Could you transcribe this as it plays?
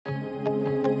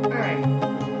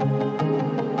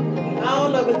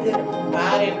good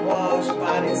body wash,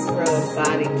 body scrub,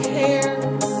 body care.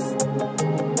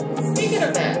 Speaking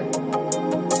of that,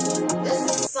 this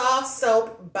is Soft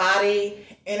Soap Body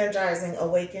Energizing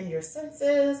Awaken Your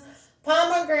Senses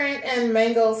Pomegranate and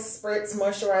Mango Spritz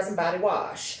Moisturizing Body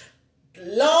Wash.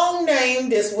 Long name,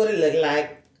 this what it looked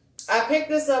like. I picked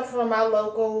this up from my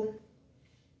local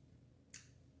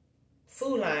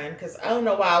food line because I don't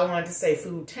know why I wanted to say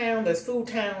food town. There's food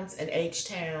towns in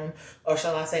H-Town, or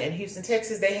shall I say in Houston,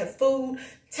 Texas. They have food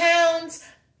towns.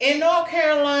 In North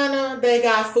Carolina, they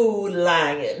got Food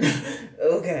Lion.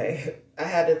 Okay, I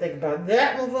had to think about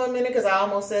that one for a minute because I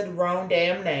almost said the wrong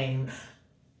damn name.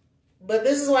 But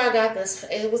this is why I got this.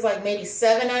 It was like maybe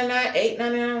 $7.99,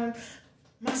 $8.99.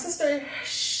 My sister,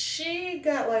 she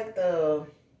got like the,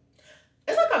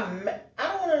 it's like a,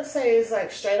 I don't want to say it's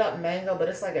like straight up mango, but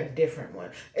it's like a different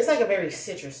one. It's like a very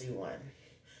citrusy one.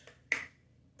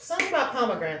 Something about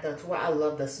pomegranate though, to where I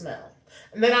love the smell.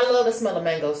 And then I love the smell of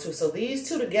mangoes too. So these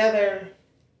two together,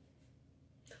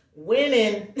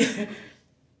 winning.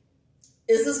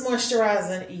 Is this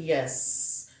moisturizing?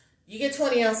 Yes. You get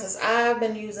 20 ounces. I've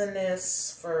been using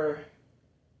this for,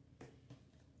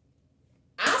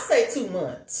 I'll say 2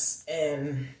 months.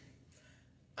 And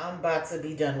I'm about to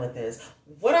be done with this.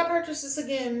 Would I purchase this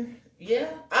again?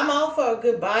 Yeah. I'm all for a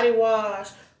good body wash,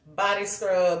 body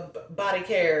scrub, body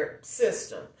care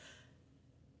system.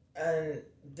 And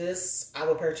this I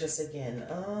will purchase again.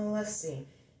 Let's see.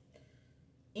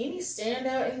 Any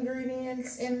standout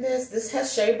ingredients in this? This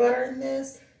has shea butter in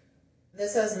this.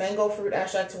 This has mango fruit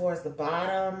extract towards the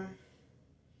bottom.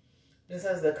 This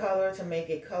has the color to make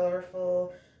it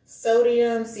colorful.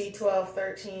 Sodium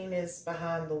C1213 is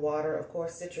behind the water. Of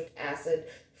course, citric acid,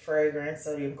 fragrance,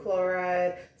 sodium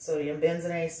chloride, sodium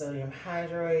benzoate, sodium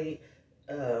hydrate,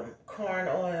 corn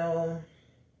oil,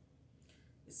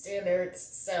 standards.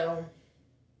 So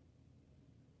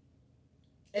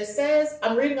it says,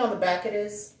 I'm reading on the back of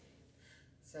this,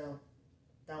 so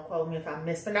don't quote me if I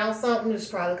mispronounce something. It's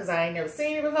probably because I ain't never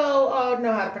seen it before or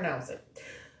know how to pronounce it.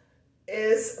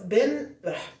 It's been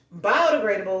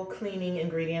biodegradable cleaning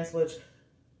ingredients, which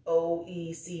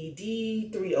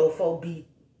OECD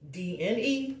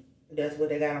 304BDNE. That's what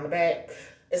they got on the back.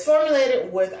 It's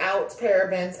formulated without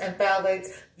parabens and phthalates.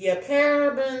 Yeah,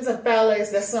 parabens and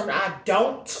phthalates, that's something I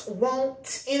don't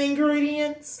want in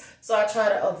ingredients. So I try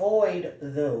to avoid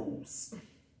those.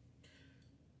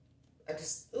 I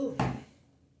just, ooh.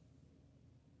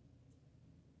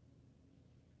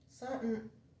 Something,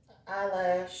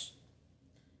 eyelash.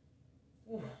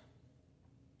 Ooh.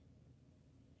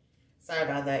 Sorry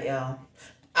about that, y'all.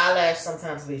 Eyelash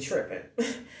sometimes be tripping.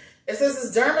 It says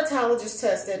it's dermatologist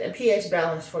tested and pH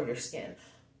balanced for your skin.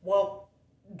 Well,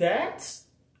 that,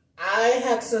 I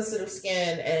have sensitive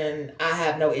skin and I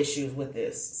have no issues with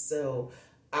this. So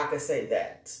I could say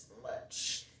that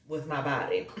much with my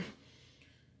body.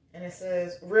 And it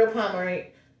says real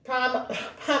pomegranate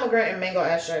and mango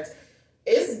extracts.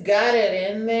 It's got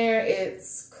it in there.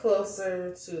 It's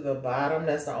closer to the bottom.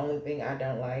 That's the only thing I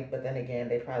don't like. But then again,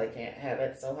 they probably can't have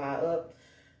it so high up.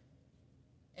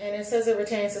 And it says it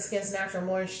retains the skin's natural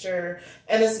moisture.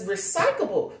 And it's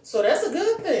recyclable. So that's a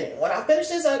good thing. When I finish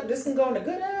this, this can go in a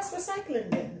good ass recycling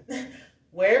bin.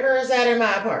 Wherever it's at in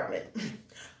my apartment.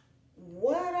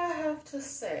 What I have to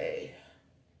say.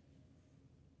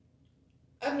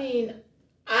 I mean,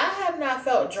 I have not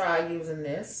felt dry using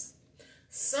this.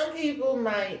 Some people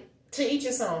might, to each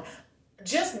his own.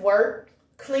 Just work,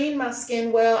 clean my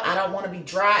skin well. I don't want to be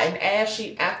dry and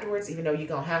ashy afterwards, even though you're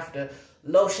going to have to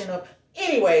lotion up.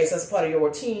 Anyways, that's part of your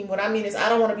routine. What I mean is I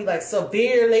don't want to be like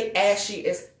severely ashy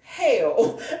as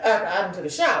hell after I took a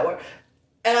shower.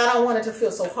 And I don't want it to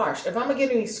feel so harsh. If I'm going to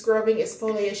get any scrubbing,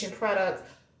 exfoliation products,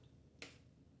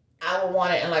 I would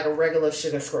want it in like a regular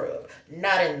sugar scrub.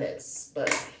 Not in this,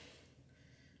 but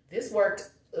this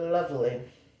worked lovely.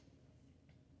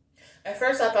 At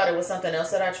first I thought it was something else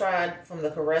that I tried from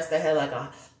the Caress that had like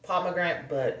a pomegranate,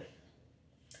 but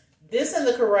this and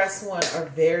the Caress one are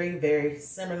very, very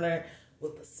similar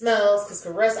with the smells, because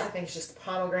Caress I think is just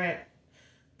pomegranate.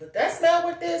 But that smell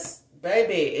with this,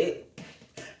 baby,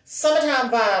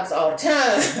 summertime vibes all the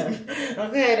time.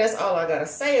 Okay, that's all I gotta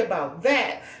say about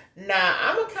that. Now,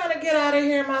 I'm going to kind of get out of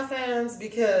here, my fams,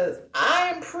 because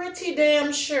I am pretty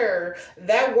damn sure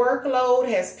that workload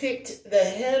has picked the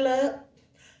hell up.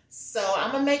 So,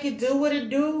 I'm going to make it do what it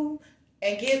do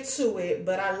and get to it.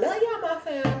 But I love y'all, my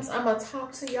fams. I'm going to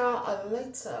talk to y'all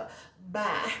later.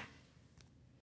 Bye.